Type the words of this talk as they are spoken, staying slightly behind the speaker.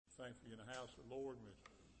thankful you're in the house of the Lord. And we're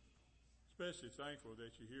especially thankful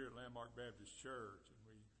that you're here at Lanmark Baptist Church. And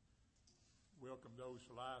we welcome those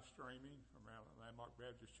live streaming from Lanmark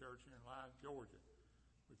Baptist Church here in Lyons, Georgia.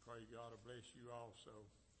 We pray God will bless you also.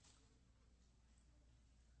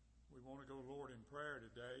 We want to go, Lord, in prayer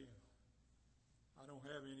today. I don't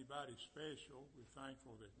have anybody special. We're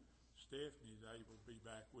thankful that Stephanie is able to be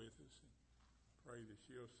back with us, and pray that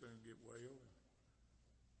she'll soon get well.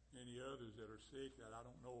 And any others that are sick, that I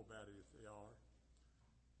don't know about it if they are.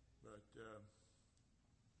 But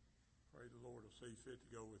pray the Lord will see fit to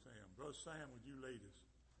go with them. Brother Sam, would you lead us?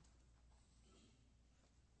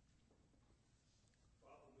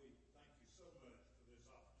 Father, we thank you so much for this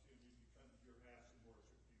opportunity to come to your house and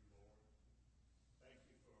worship you, Lord. Thank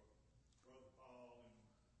you for Brother Paul and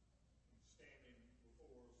standing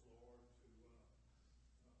before us, Lord, to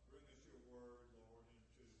bring us your word, Lord, and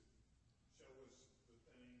to show us the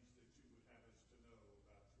things that you would have us to know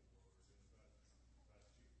about your word and about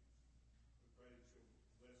you. We pray that you'll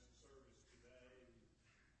bless the service today. We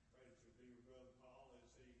pray that you'll be with Brother Paul as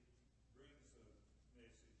he brings the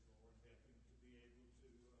message, Lord, help him to be able to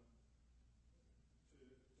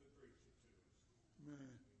preach it to us.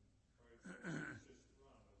 Amen. We pray for Sister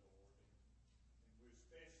Rhonda, Lord, and we're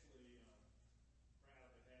especially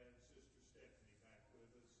proud to have Sister Stephanie back with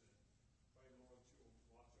us, and pray, Lord, you'll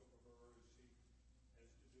watch over her as she has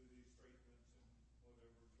to do these treatments and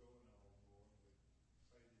whatever's going on, Lord. We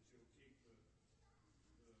pray that you'll keep the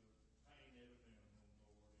pain at a minimum, Lord, and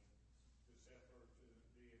just help her to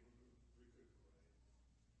be able to recuperate.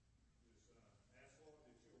 Just ask, Lord,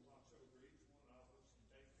 that you'll watch over each one of us and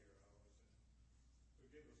take care of us and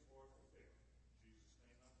forgive us for our failure. In Jesus'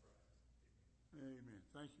 name I pray. Amen. Amen.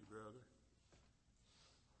 Thank you, brother.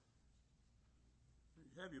 You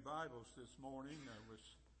have your Bibles this morning.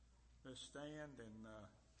 Let's stand, and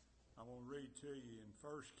I want to read to you in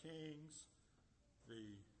 1 Kings,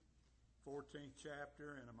 the 14th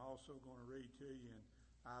chapter, and I'm also going to read to you in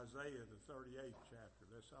Isaiah, the 38th chapter.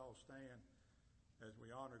 Let's all stand as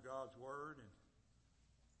we honor God's word.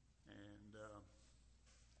 And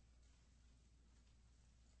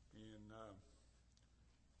in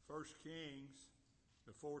 1 Kings,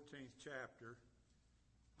 the 14th chapter,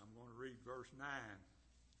 I'm going to read verse 9.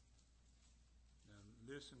 Now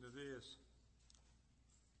listen to this.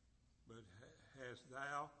 But hast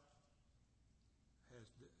thou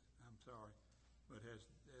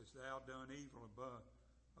done evil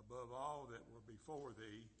above all that were before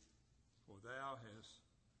thee, for thou hast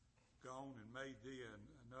gone and made thee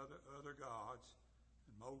other gods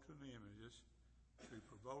and molten images to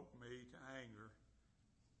provoke me to anger,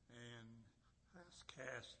 and hast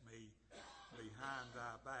cast me behind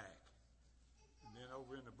thy back. And then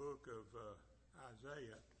over in the book of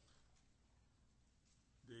Isaiah,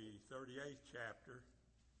 the 38th chapter,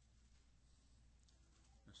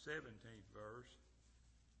 the 17th verse,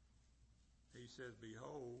 he says,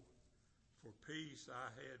 Behold, for peace I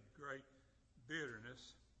had great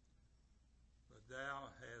bitterness, but thou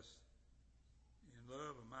hast in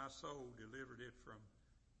love of my soul delivered it from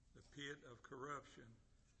the pit of corruption,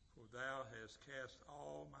 for thou hast cast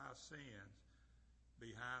all my sins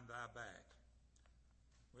behind thy back.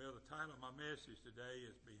 Well, the title of my message today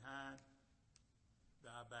is Behind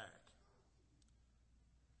Thy Back.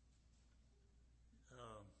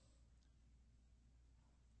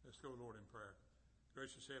 Let's go, Lord, in prayer.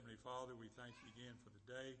 Gracious Heavenly Father, we thank you again for the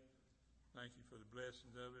day. Thank you for the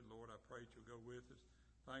blessings of it. Lord, I pray that you'll go with us.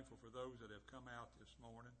 Thankful for those that have come out this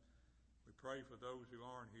morning. We pray for those who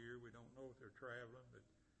aren't here. We don't know if they're traveling, but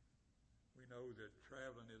we know that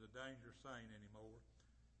traveling is a dangerous thing anymore.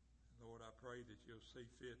 Lord, I pray that you'll see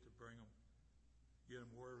fit to bring them, get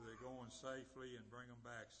them wherever they're going safely and bring them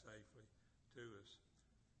back safely to us.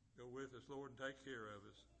 Go with us, Lord, and take care of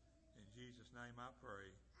us. In Jesus' name I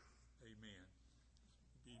pray. Amen.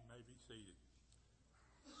 You may be seated.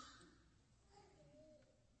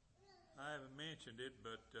 I haven't mentioned it,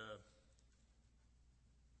 but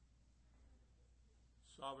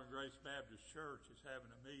Sovereign Grace Baptist Church is having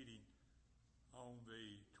a meeting on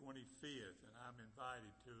the 25th, and I'm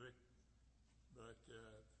invited to it. But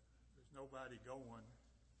there's nobody going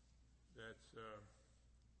that's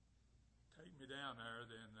take me down there,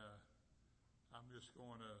 then I'm just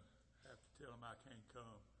going to have to tell them I can't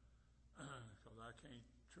come because I can't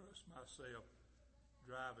trust myself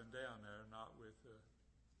driving down there, not with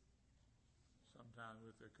sometimes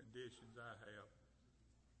with the conditions I have.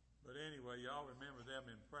 But anyway, y'all remember them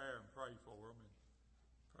in prayer and pray for them, and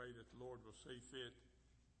pray that the Lord will see fit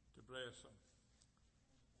to bless them.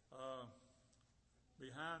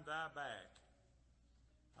 Behind thy back.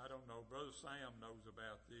 I don't know. Brother Sam knows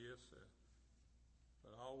about this.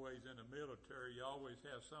 But always in the military, you always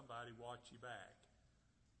have somebody watch you back.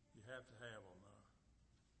 You have to have them.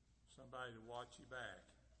 Somebody to watch you back.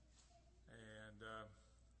 And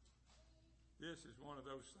this is one of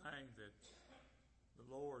those things that the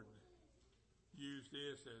Lord used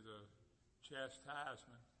this as a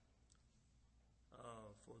chastisement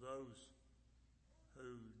for those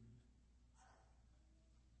who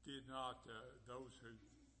did not, those who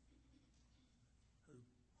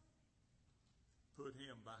put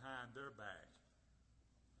him behind their back.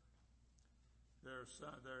 There's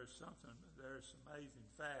some amazing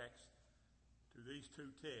facts to these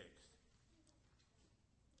two texts.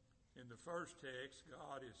 In the first text,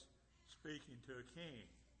 God is speaking to a king.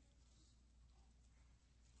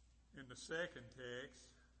 In the second text,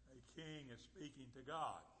 a king is speaking to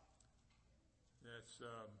God. That's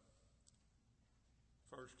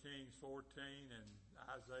 1 Kings 14 and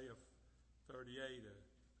Isaiah 38.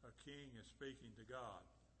 A king is speaking to God.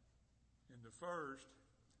 In the first,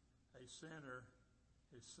 a sinner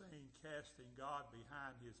is seen casting God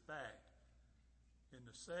behind his back. In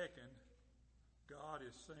the second, God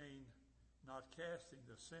is seen not casting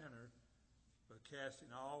the sinner, but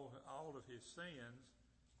casting all of his sins,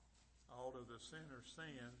 all of the sinner's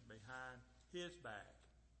sins behind his back.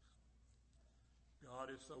 God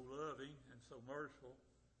is so loving and so merciful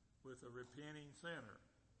with a repenting sinner.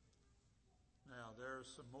 Now, there's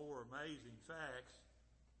some more amazing facts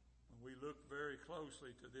when we look very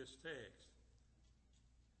closely to this text.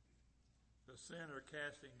 The sinner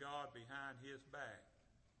casting God behind his back.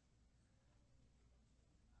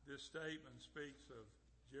 This statement speaks of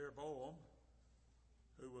Jeroboam,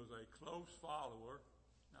 who was a close follower.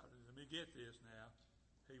 Now, let me get this now.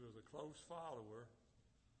 He was a close follower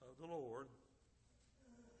of the Lord,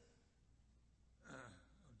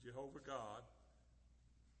 of Jehovah God.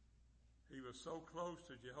 He was so close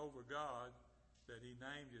to Jehovah God that he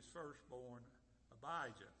named his firstborn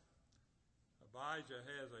Abijah. Abijah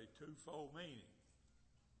has a twofold meaning.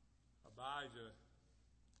 Abijah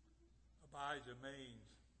means,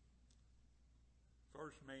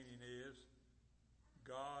 first meaning is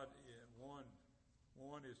God, one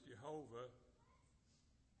is Jehovah,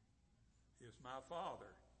 is my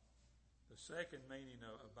Father. The second meaning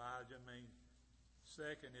of Abijah means,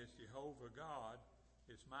 second is Jehovah God,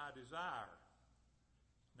 it's my desire.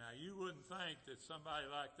 Now, you wouldn't think that somebody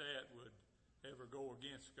like that would ever go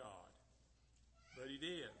against God. But he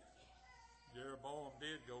did. Jeroboam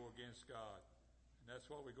did go against God. And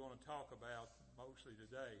that's what we're going to talk about mostly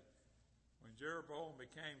today. When Jeroboam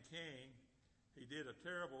became king, he did a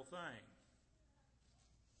terrible thing.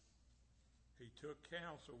 He took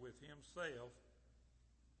counsel with himself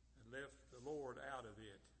and left the Lord out of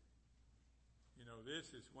it. You know,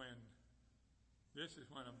 this is when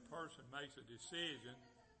a person makes a decision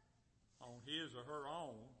on his or her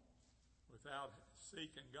own without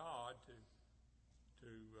seeking God to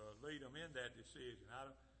lead them in that decision.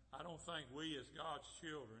 I don't think we as God's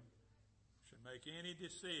children should make any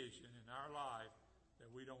decision in our life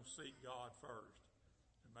that we don't seek God first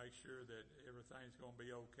to make sure that everything's going to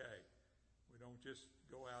be okay. We don't just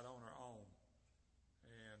go out on our own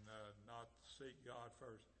and not seek God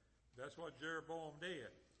first. That's what Jeroboam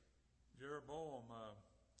did. Jeroboam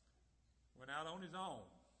went out on his own,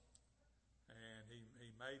 and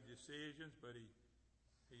he made decisions, but he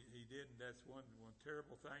didn't. That's one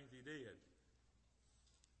terrible thing he did.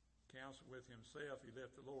 Counsel with himself, he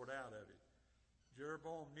left the Lord out of it.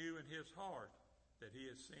 Jeroboam knew in his heart that he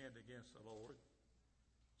had sinned against the Lord.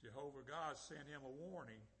 Jehovah God sent him a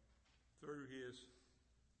warning through his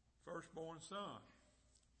firstborn son.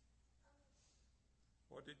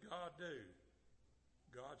 What did God do?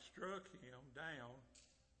 God struck him down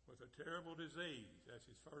with a terrible disease.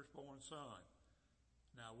 That's his firstborn son.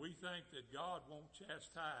 Now, we think that God won't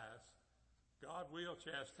chastise. God will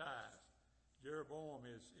chastise. Jeroboam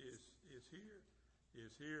is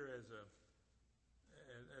here as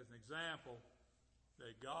an example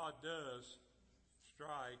that God does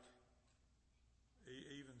strike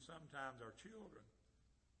even sometimes our children.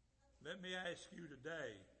 Let me ask you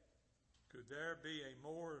today, could there be a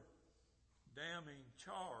more damning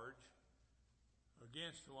charge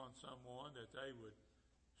against someone that they would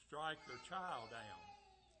strike their child down?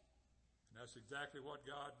 And that's exactly what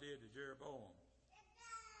God did to Jeroboam.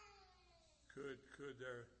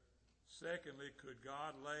 Secondly, could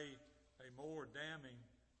God lay a more damning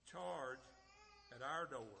charge at our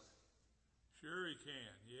door? Sure he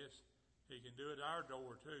can. Yes, he can do it at our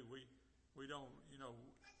door too. We don't,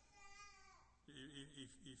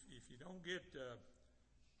 if you don't get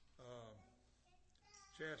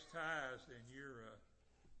chastised, then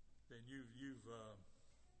you've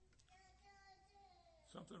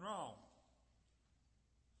something wrong.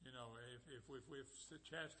 You know, if the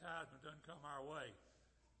chastisement doesn't come our way,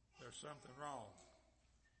 there's something wrong.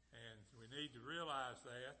 And we need to realize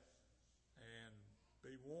that and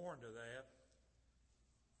be warned of that.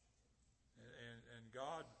 And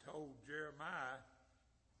God told Jeremiah,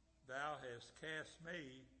 "Thou hast cast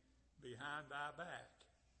me behind thy back."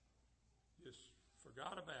 Just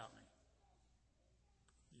forgot about me.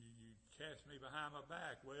 You cast me behind my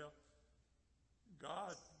back. Well,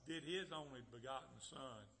 God did his only begotten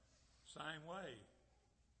Son same way.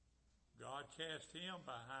 God cast him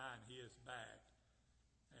behind his back.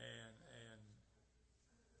 And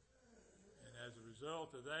as a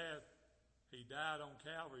result of that, he died on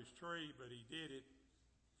Calvary's tree, but he did it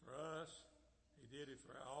for us. He did it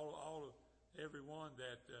for everyone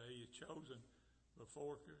that he had chosen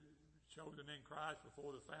in Christ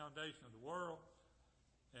before the foundation of the world.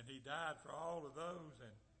 And he died for all of those,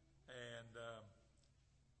 and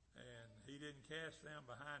he didn't cast them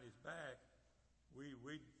behind his back.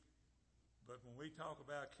 But when we talk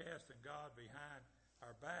about casting God behind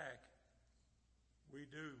our back, we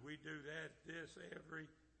do this every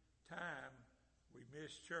time we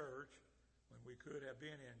miss church when we could have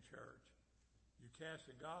been in church. You're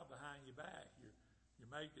casting God behind your back. You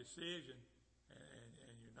make a decision,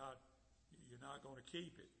 and you're not going to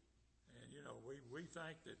keep it. And you know, we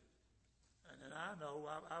think that, and I know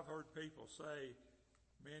I've heard people say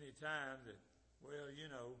many times that, well, you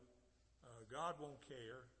know, God won't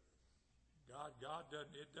care. God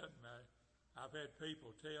doesn't. It doesn't matter. I've had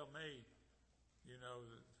people tell me, you know,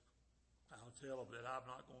 I'll tell them that I'm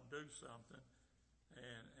not going to do something,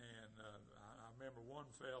 and I remember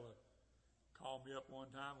one fella called me up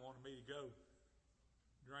one time, wanted me to go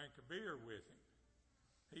drink a beer with him.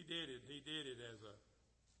 He did it as a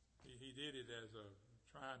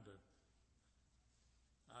trying to.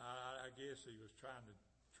 I guess he was trying to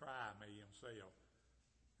try me himself,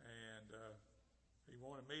 and he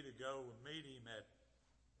wanted me to go and meet him at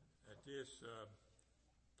this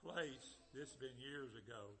place. This has been years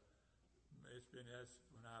ago. That's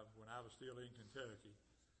when I was still in Kentucky.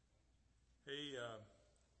 He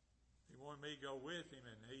wanted me to go with him,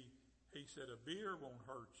 and he said, "A beer won't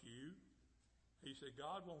hurt you." He said,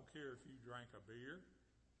 "God won't care if you drank a beer."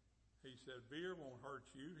 He said, "Beer won't hurt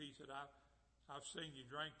you." He said, I've seen you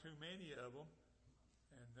drink too many of them,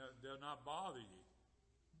 and they'll not bother you.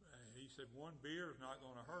 He said, "One beer is not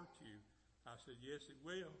going to hurt you." I said, "Yes, it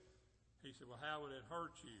will." He said, "Well, how would it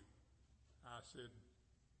hurt you?" I said,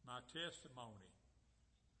 "My testimony."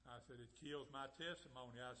 I said, "It kills my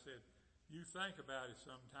testimony." I said, "You think about it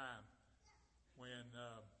sometime when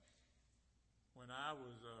I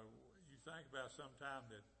was, you think about sometime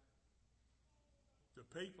that the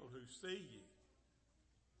people who see you,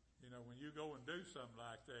 you know, when you go and do something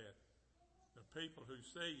like that, the people who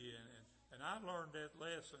see you, and I learned that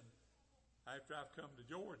lesson after I've come to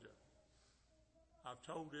Georgia. I've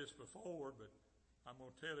told this before, but I'm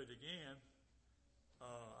going to tell it again.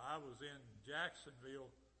 I was in Jacksonville,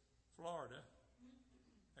 Florida,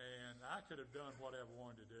 and I could have done whatever I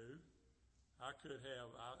wanted to do. I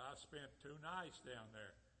spent 2 nights down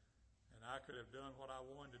there, and I could have done what I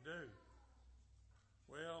wanted to do.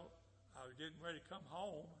 Well, I was getting ready to come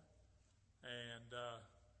home, and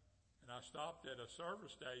I stopped at a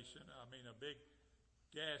service station. I mean, a big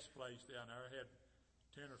gas place down there. It had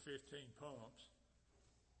 10 or 15 pumps,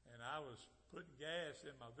 and I was putting gas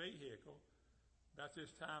in my vehicle. About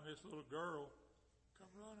this time, this little girl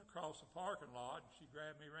come running across the parking lot, and she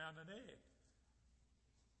grabbed me around the neck.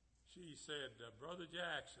 She said, "Brother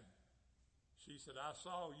Jackson," she said, "I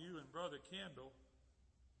saw you and Brother Kendall,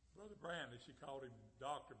 Brother Brantley," she called him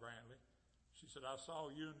Dr. Brantley. She said, "I saw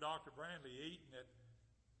you and Dr. Brantley eating at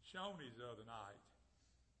Shoney's the other night."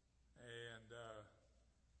 And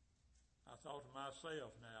I thought to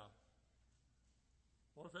myself, now,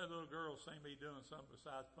 what if that little girl seen me doing something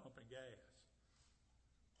besides pumping gas?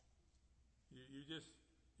 You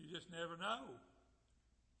just never know.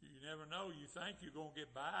 You never know. You think you're going to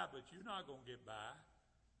get by, but you're not going to get by.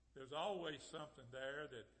 There's always something there,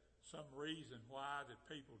 that some reason why that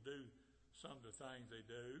people do some of the things they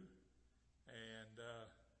do.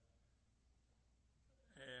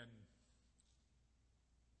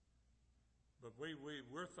 But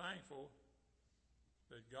we're thankful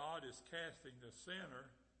that God is casting the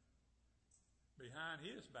sinner behind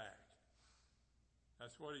his back.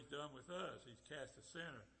 That's what he's done with us. He's cast the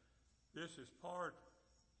sinner. This is part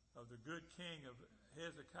of the good king of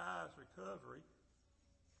Hezekiah's recovery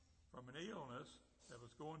from an illness that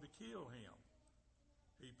was going to kill him.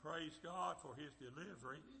 He praised God for his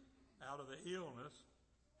delivery out of the illness.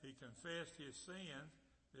 He confessed his sins.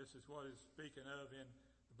 This is what is speaking of in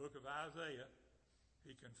the book of Isaiah.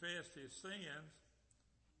 He confessed his sins,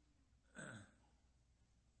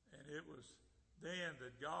 and it was then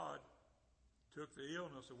that God took the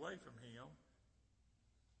illness away from him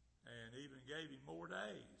and even gave him more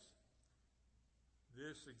days.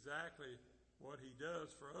 This is exactly what he does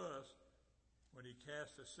for us when he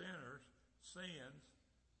casts the sinner's sins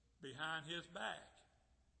behind his back.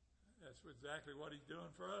 That's exactly what he's doing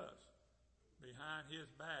for us. Behind his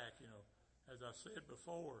back, as I said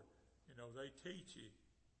before, they teach you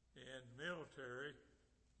in the military,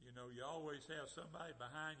 you always have somebody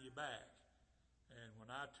behind your back. And when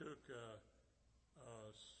I took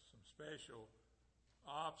some special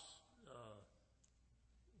ops,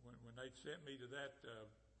 when they sent me to that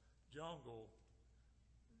jungle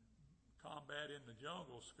combat in the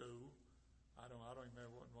jungle school, I don't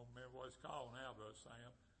remember what it's called now, Brother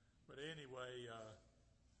Sam. But anyway,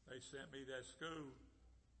 they sent me to that school,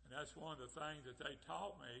 and that's one of the things that they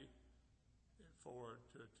taught me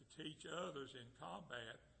to teach others in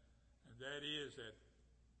combat, and that is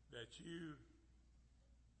that you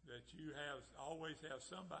always have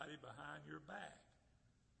somebody behind your back,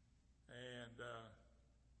 and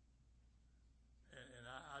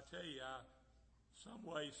I tell you, some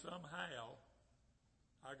way, somehow,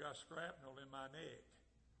 I got shrapnel in my neck.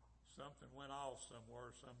 Something went off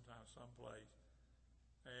somewhere, someplace.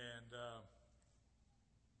 And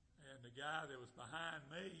the guy that was behind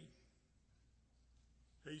me,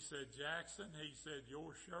 he said, "Jackson," he said,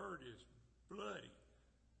 "your shirt is bloody."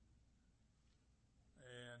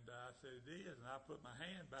 And I said, "It is." And I put my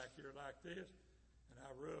hand back here like this, and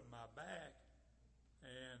I rubbed my back.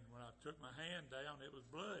 And when I took my hand down, it was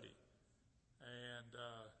bloody. And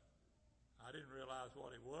I didn't realize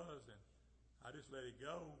what it was, and I just let it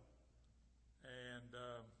go. And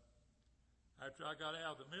after I got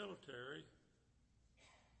out of the military,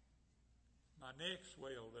 my neck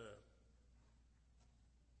swelled up.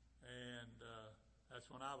 And that's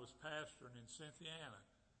when I was pastoring in Cynthiana.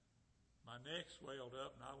 My neck swelled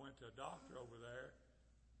up, and I went to a doctor over there,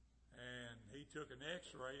 and he took an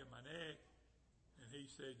x-ray of my neck, and he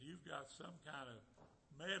said, "You've got some kind of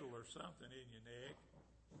metal or something in your neck."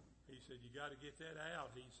 He said, "You got to get that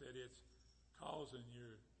out." He said, "It's causing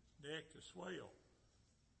your neck to swell."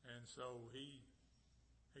 And so he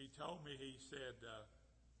told me, he said,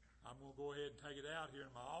 "I'm going to go ahead and take it out here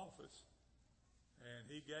in my office." And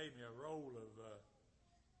he gave me a roll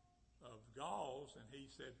of gauze, and he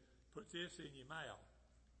said, "Put this in your mouth."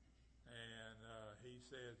 And he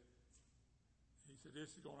said,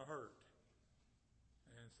 "This is going to hurt."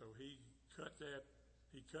 And so he cut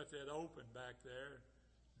that open back there,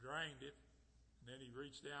 drained it, and then he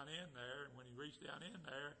reached down in there, and when he reached down in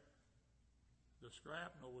there, the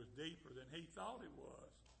shrapnel was deeper than he thought it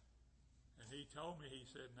was. And he told me, he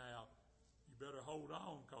said, "Now, you better hold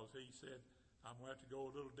on," because he said, "I'm going to have to go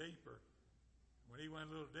a little deeper." When he went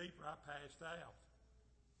a little deeper, I passed out.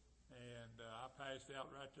 And I passed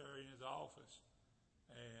out right there in his office.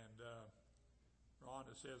 And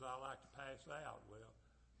Rhonda says I like to pass out. Well,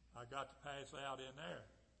 I got to pass out in there.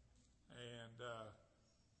 And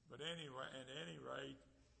but anyway, at any rate,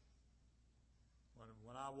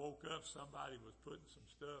 when I woke up, somebody was putting some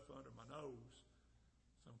stuff under my nose,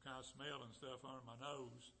 some kind of smelling stuff under my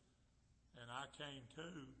nose, and I came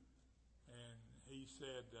to, and he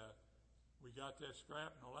said, "We got that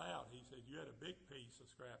shrapnel out." He said, "You had a big piece of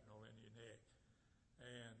shrapnel in your neck."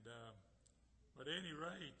 And but at any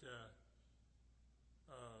rate,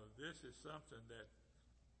 this is something that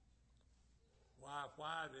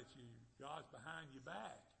why that God's behind your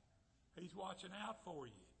back. He's watching out for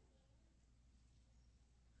you.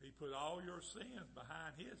 He put all your sins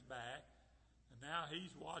behind his back, and now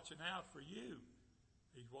he's watching out for you.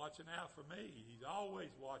 He's watching out for me. He's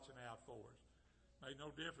always watching out for us. Make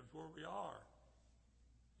no difference where we are.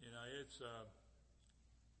 It's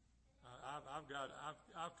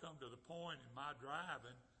I've come to the point in my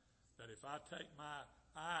driving that if I take my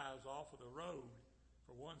eyes off of the road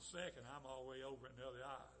for 1 second, I'm all the way over in the other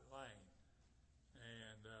lane.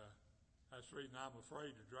 And that's the reason I'm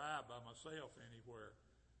afraid to drive by myself anywhere.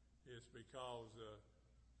 It's because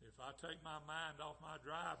if I take my mind off my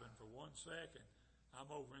driving for 1 second,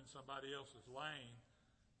 I'm over in somebody else's lane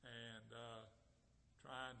and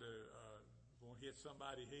trying to hit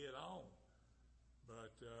somebody head on.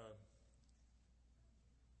 But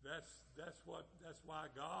that's why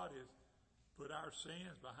God has put our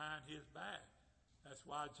sins behind his back. That's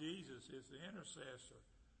why Jesus is the intercessor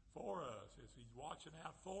for us. He's watching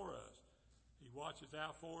out for us. He watches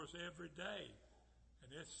out for us every day.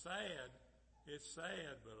 And it's sad,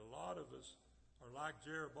 but a lot of us are like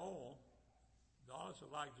Jeroboam. A lot of us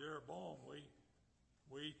are like Jeroboam.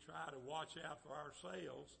 we try to watch out for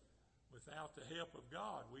ourselves without the help of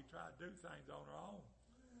God. We try to do things on our own.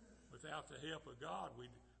 Without the help of God,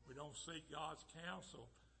 we don't seek God's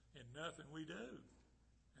counsel in nothing we do.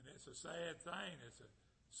 And it's a sad thing. It's a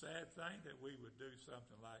sad thing that we would do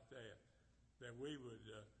something like that. That we would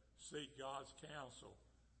seek God's counsel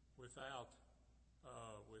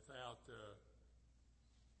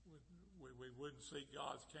we wouldn't seek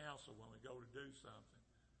God's counsel when we go to do something.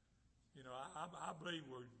 You know, I believe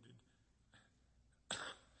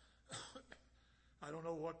I don't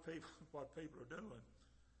know what people are doing,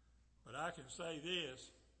 but I can say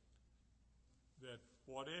this, that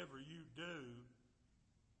whatever you do,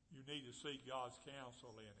 you need to seek God's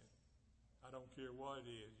counsel in it. I don't care what it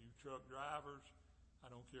is. You truck drivers, I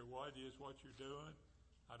don't care what it is, what you're doing.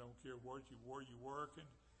 I don't care where you're working,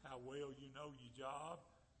 how well you know your job.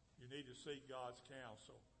 You need to seek God's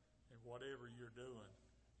counsel in whatever you're doing.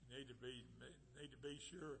 You need to be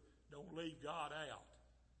sure. Don't leave God out.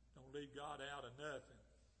 Don't leave God out of nothing.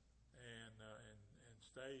 And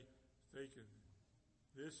stay thinking.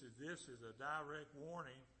 This is a direct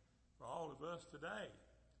warning for all of us today.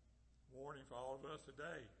 Warning for all of us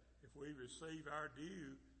today. If we receive our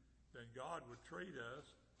due, then God would treat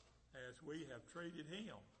us as we have treated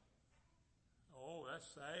Him. Oh, that's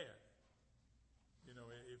sad. You know,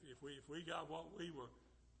 if we got what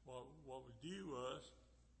was due us,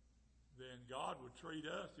 then God would treat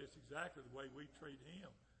us just exactly the way we treat Him.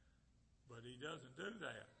 But He doesn't do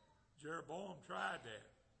that. Jeroboam tried that.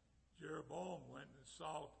 Jeroboam went and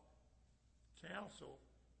sought counsel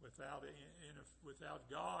without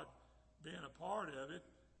God being a part of it.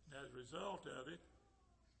 And as a result of it,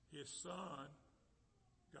 his son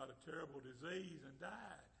got a terrible disease and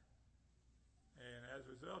died. And as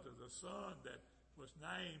a result of the son that was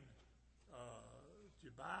named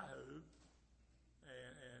Jebahu,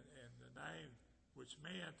 and the name which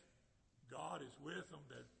meant God is with them,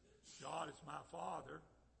 that God is my Father,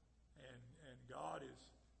 and God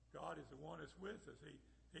is the one that's with us. He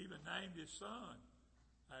even named his son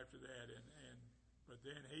after that, but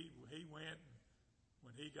then he went, and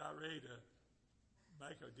when he got ready to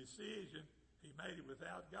make a decision, he made it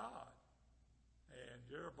without God. And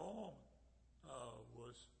Jeroboam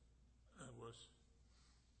was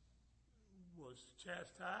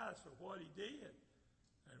chastised for what he did.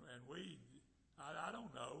 And I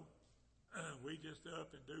don't know. We just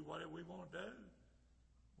up and do whatever we want to do.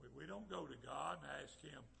 We don't go to God and ask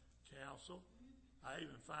Him counsel. I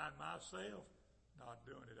even find myself not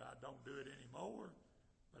doing it. I don't do it anymore.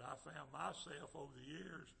 But I found myself over the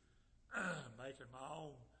years making my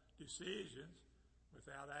own decisions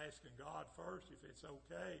without asking God first if it's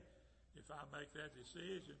okay if I make that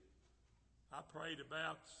decision. I prayed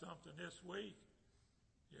about something this week.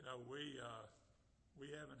 You know, we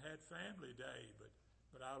haven't had family day,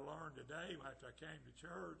 but I learned today after I came to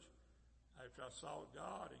church, after I sought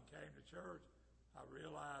God and came to church, I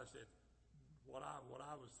realized that what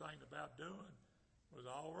I was thinking about doing was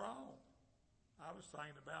all wrong. I was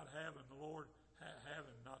thinking about having the Lord,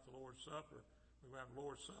 not the Lord's Supper. We were having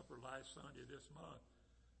Lord's Supper last Sunday this month.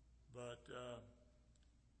 But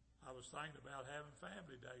I was thinking about having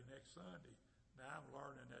family day next Sunday. Now I'm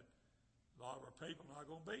learning that a lot of our people are not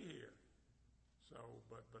going to be here. So,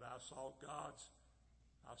 but I sought God's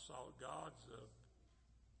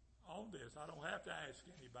on this. I don't have to ask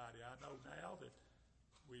anybody. I know now that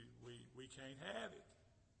we can't have it,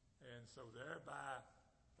 and so thereby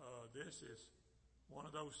this is one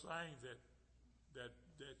of those things that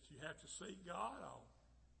you have to seek God on.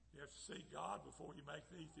 You have to seek God before you make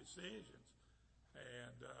these decisions.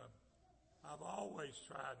 And I've always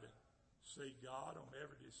tried to seek God on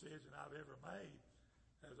every decision I've ever made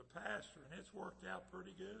as a pastor, and it's worked out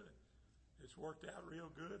pretty good. It's worked out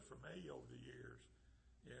real good for me over the years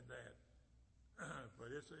in that.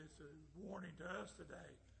 But it's a warning to us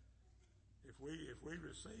today. If we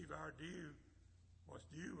receive our due, what's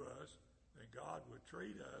due us, then God would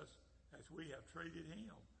treat us as we have treated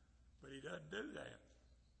Him. But He doesn't do that.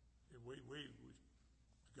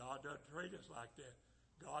 God doesn't treat us like that.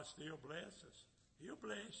 God still blesses us. He'll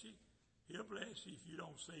bless you. He'll bless you if you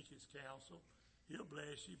don't seek His counsel. He'll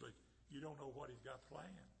bless you, but you don't know what He's got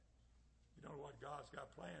planned. You don't know what God's got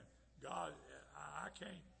planned. God, I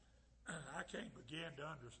can't begin to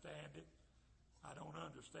understand it. I don't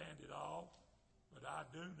understand it all, but I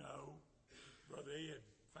do know, Brother Ed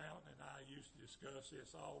Fountain and I used to discuss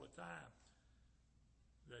this all the time,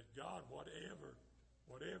 that God, whatever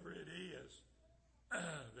it is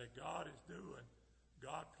that God is doing,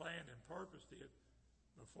 God planned and purposed it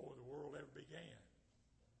before the world ever began.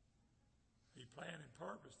 He planned and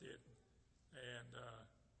purposed it, and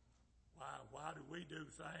Why do we do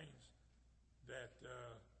things that,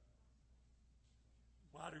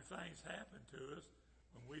 why do things happen to us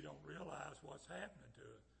when we don't realize what's happening to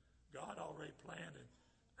us? God already planned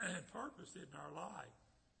and purposed it in our life.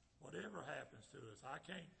 Whatever happens to us, I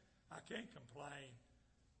can't complain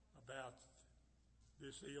about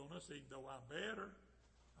this illness, even though I'm better.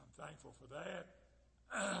 I'm thankful for that.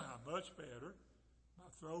 I'm much better. My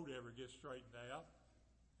throat ever gets straightened out,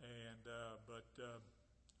 but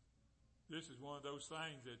this is one of those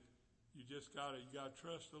things that you gotta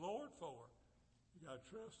trust the Lord for. You gotta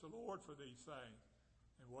trust the Lord for these things,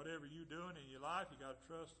 and whatever you're doing in your life, you gotta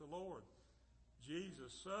trust the Lord.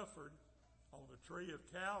 Jesus suffered on the tree of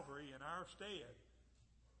Calvary in our stead.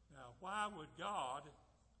 Now, why would God,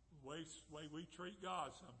 the way we treat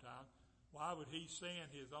God sometimes, why would He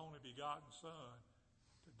send His only begotten Son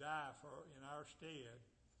to die in our stead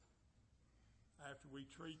after we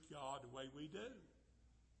treat God the way we do?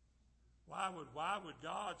 Why would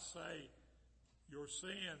God say, your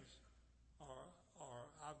sins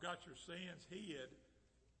I've got your sins hid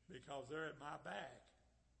because they're at my back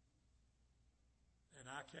and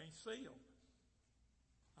I can't see them?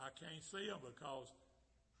 I can't see them because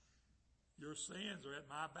your sins are at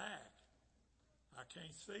my back. I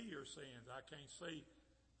can't see your sins. I can't see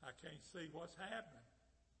what's happening.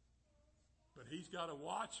 But He's got a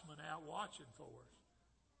watchman out watching for us.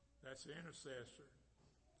 That's the intercessor,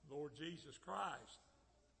 Lord Jesus Christ.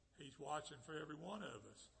 He's watching for every one of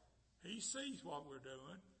us. He sees what we're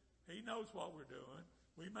doing. He knows what we're doing.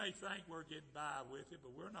 We may think we're getting by with it,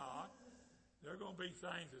 but we're not. There are going to be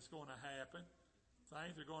things that's going to happen.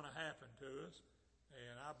 Things are going to happen to us,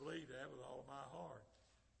 and I believe that with all of my heart.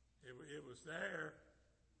 It was there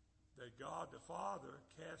that God the Father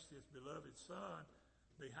cast His beloved Son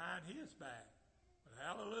behind His back. But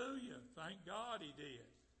hallelujah, thank God He did.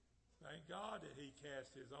 Thank God that He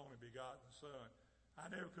cast His only begotten Son. I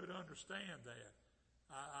never could understand that.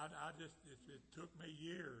 It took me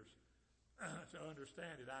years to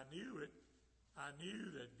understand it. I knew it. I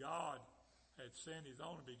knew that God had sent His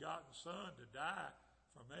only begotten Son to die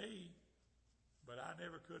for me, but I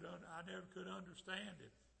never could understand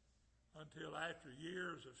it until after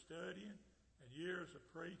years of studying and years of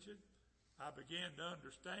preaching, I began to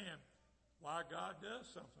understand why God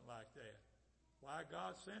does something like that. Why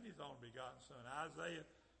God sent His only begotten Son. Isaiah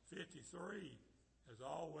 53 has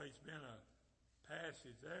always been a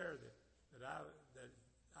passage there that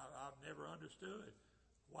I've never understood.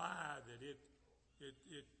 Why that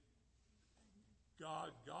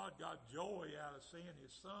God got joy out of seeing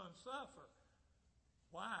His Son suffer.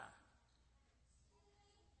 Why?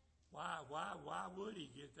 Why would He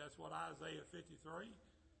get? That's what Isaiah 53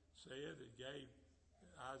 said. It gave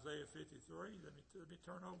Isaiah 53. Let me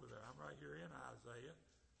turn over there. I'm right here in Isaiah.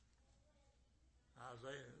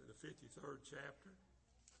 Isaiah, the 53rd chapter.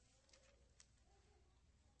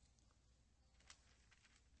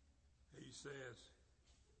 He says,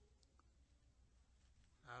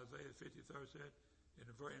 Isaiah 53 said, in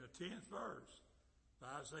the 10th verse of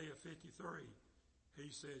Isaiah 53, he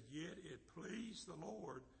said, yet it pleased the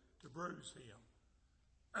Lord to bruise Him.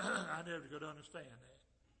 I never could understand that.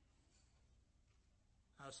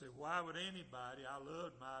 I said, why would anybody, I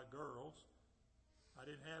loved my girls. I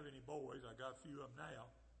didn't have any boys. I got a few of them now.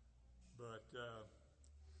 But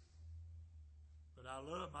I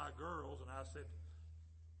love my girls, and I said,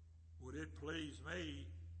 would it please me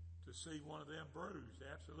to see one of them bruised?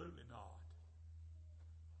 Absolutely not.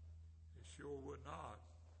 It sure would not.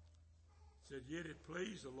 It said, yet it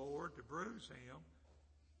pleased the Lord to bruise Him.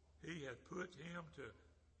 He hath put Him to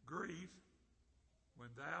grief when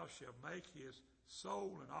thou shalt make His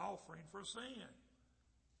soul an offering for sin.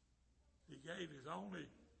 He gave His only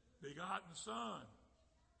begotten Son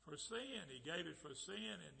for sin. He gave it for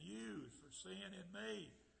sin in you, for sin in me,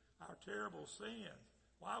 our terrible sins.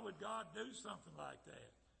 Why would God do something like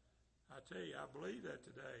that? I tell you, I believe that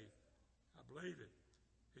today. I believe it.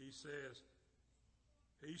 He says,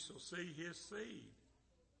 He shall see His seed.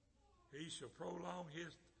 He shall prolong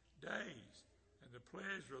His days, and the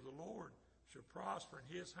pleasure of the Lord shall prosper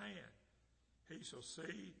in His hand. He shall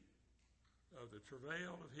see of the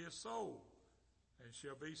travail of His soul, and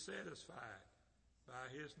shall be satisfied. By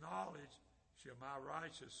His knowledge shall my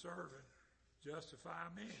righteous servant justify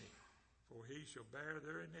many, for he shall bear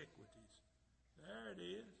their iniquities. There it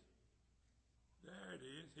is. There it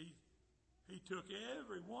is. He took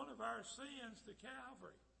every one of our sins to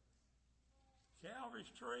Calvary. Calvary's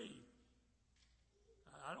tree.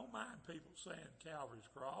 I don't mind people saying Calvary's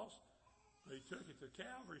cross, but He took it to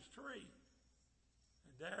Calvary's tree.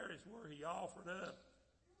 And there is where He offered up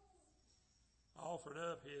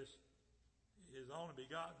his only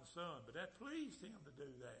begotten Son. But that pleased him to do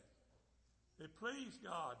that. It pleased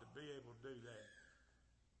God to be able to do that.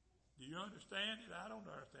 Do you understand it? I don't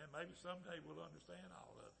understand. Maybe someday we'll understand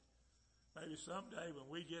all of it. Maybe someday when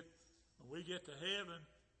we get to heaven,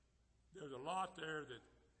 there's a lot there that,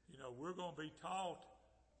 we're going to be taught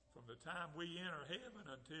from the time we enter heaven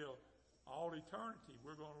until all eternity.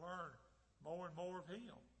 We're going to learn more and more of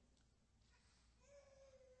him.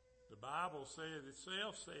 The Bible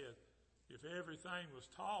itself says, if everything was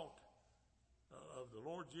taught of the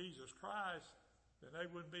Lord Jesus Christ, then there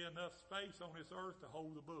wouldn't be enough space on this earth to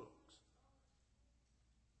hold the books.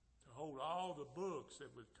 To hold all the books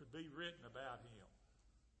that could be written about him.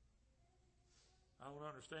 I don't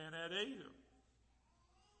understand that either.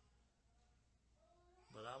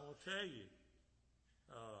 But I'm going to tell you,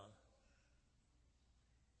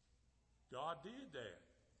 God did that.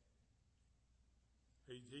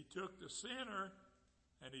 He took the sinner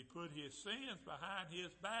and he put his sins behind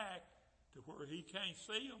his back to where he can't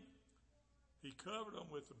see them. He covered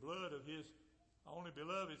them with the blood of his only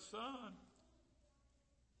beloved Son.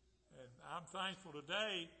 And I'm thankful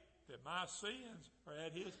today that my sins are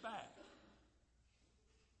at his back.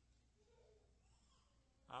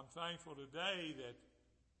 I'm thankful today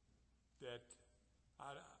that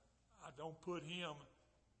I don't put him,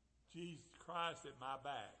 Jesus Christ, at my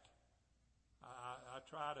back. I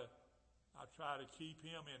try to keep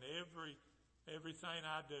him in everything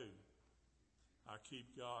I do.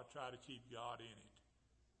 Try to keep God in it.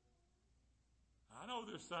 I know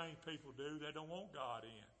there's things people do they don't want God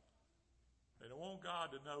in. They don't want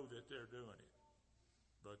God to know that they're doing it.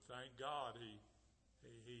 But thank God he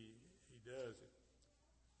does it.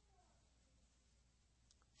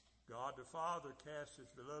 God the Father cast his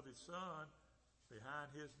beloved Son behind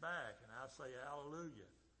his back, and I say hallelujah.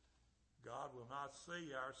 God will not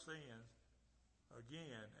see our sins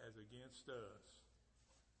again as against us.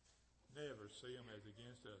 Never see them as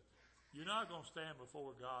against us. You're not going to stand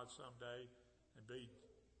before God someday and be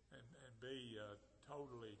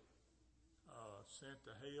totally sent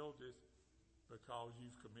to hell just because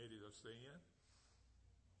you've committed a sin.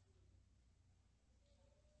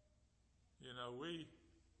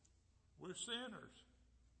 We're sinners.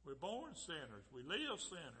 We're born sinners. We live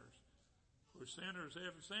sinners. We're sinners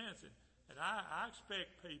ever since. And I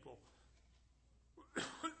expect people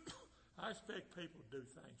to do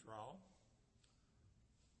things wrong.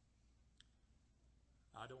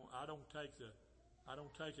 I don't take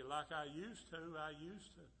it like I used to. I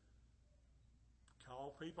used to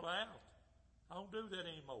call people out. I don't do that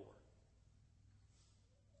anymore.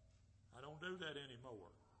 I don't do that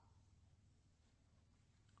anymore.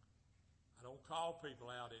 I don't call people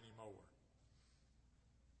out anymore.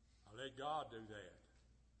 I let God do that.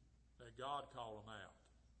 Let God call them out.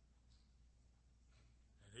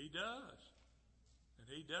 And he does. And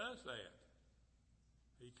he does that.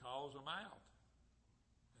 He calls them out.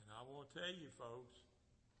 And I want to tell you, folks,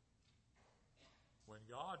 when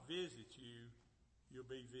God visits you, you'll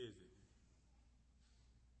be visited.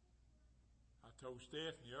 I told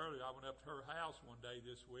Stephanie earlier, I went up to her house one day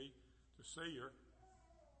this week to see her.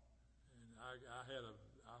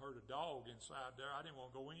 I heard a dog inside there. I didn't want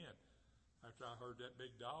to go in. After I heard that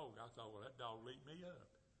big dog, I thought, well, that dog ate me up.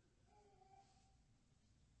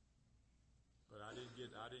 But I didn't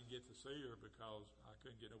get to see her because I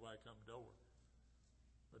couldn't get nobody to come to the door.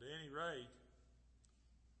 But at any rate,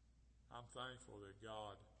 I'm thankful that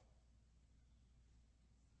God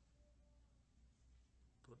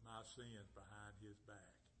put my sins behind his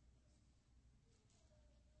back.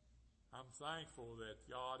 I'm thankful that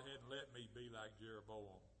God hadn't let me be like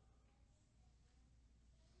Jeroboam,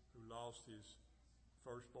 who lost his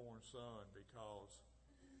firstborn son because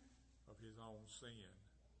of his own sin.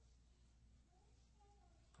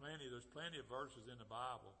 There's plenty of verses in the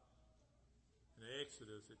Bible, in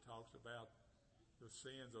Exodus, it talks about the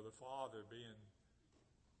sins of the father being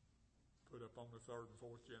put up on the third and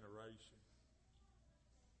fourth generation.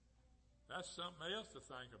 That's something else to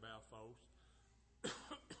think about, folks.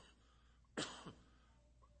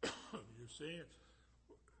 Your sins,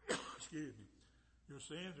 excuse me, your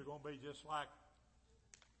sins are going to be just like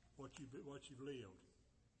what you've lived,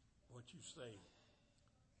 what you've seen.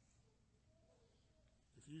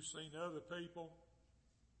 If you've seen other people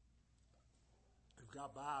who've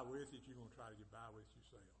got by with it, you're going to try to get by with it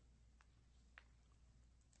yourself.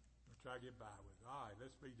 You're going to try to get by with it. All right,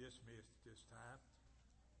 let's be dismissed at this time.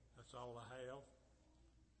 That's all I have.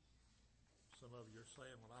 Some of you are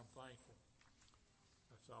saying, well, I'm thankful.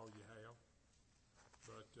 That's all you have.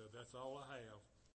 But that's all I have.